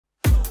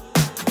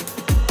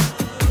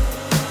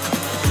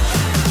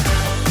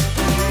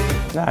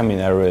No, I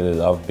mean, I really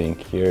love being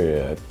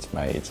here.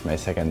 It's my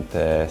second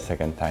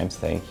time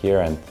staying here,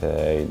 and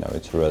you know,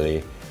 it's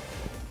really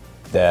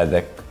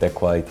the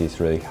quality is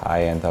really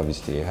high, and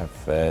obviously you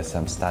have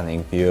some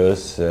stunning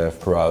views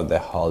throughout the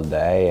whole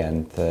day,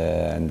 and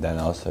then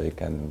also you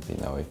can, you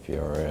know, if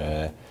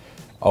you're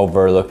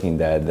overlooking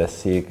the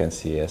sea, you can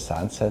see a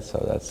sunset. So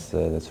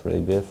that's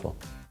really beautiful.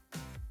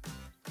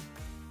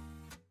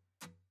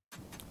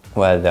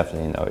 Well,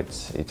 definitely, you know,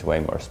 it's way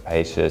more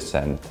spacious,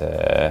 and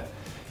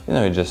you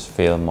know, you just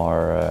feel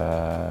more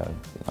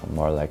you know,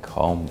 more like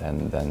home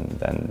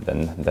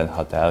than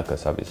hotel,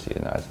 because obviously,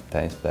 you know, as a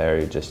tennis player,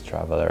 you just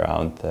travel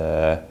around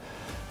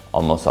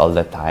almost all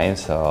the time,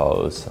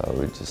 so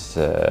it just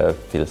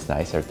feels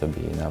nicer to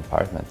be in an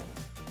apartment.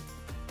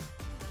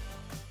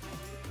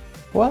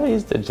 Well, I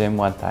used the gym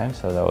one time,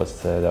 so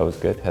that was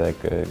good. Had a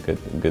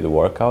good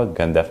workout. You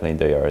can definitely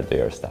do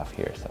your stuff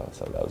here,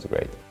 so that was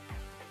great.